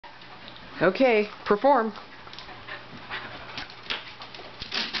Okay, perform.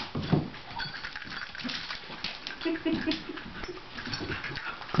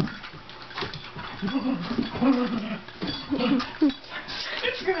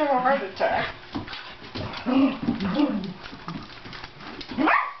 It's gonna have a heart attack.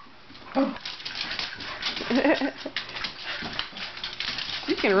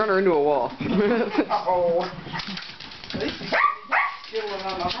 You can run her into a wall. Uh-oh. At least he's skilling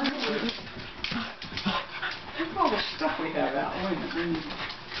on the hardwood. Look at all the stuff we have out. Wait a minute.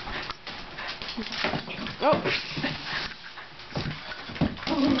 Oh.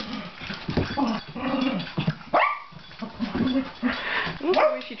 Look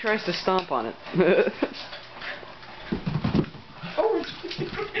the way she tries to stomp on it. Oh,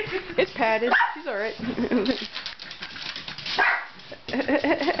 It's padded. She's alright.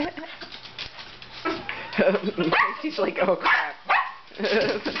 She's like, oh crap.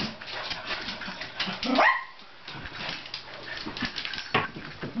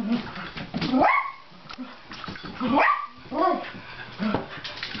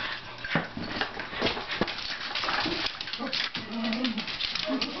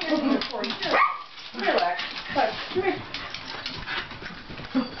 Relax. Come here.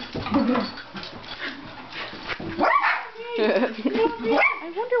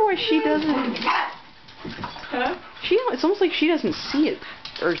 I wonder why she doesn't. Huh? It's almost like she doesn't see it,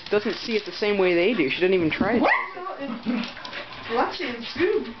 or doesn't see it the same way they do. She doesn't even try to. Lexi and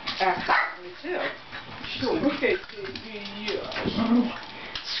Scoob act differently too. Sure. Okay. Yeah.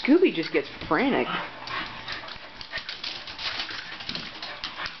 Scooby just gets frantic.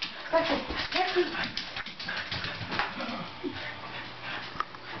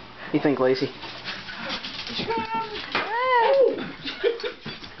 You think, Lacey?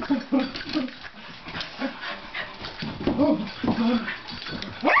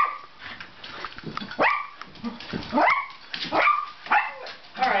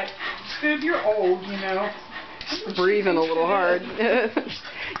 Alright, Scoob, you're old, you know. Breathing a little hard.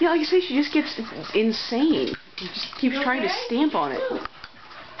 Yeah, like you say, she just gets insane. She just keeps trying to stamp on it.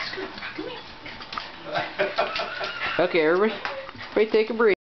 Okay, everybody take a breath.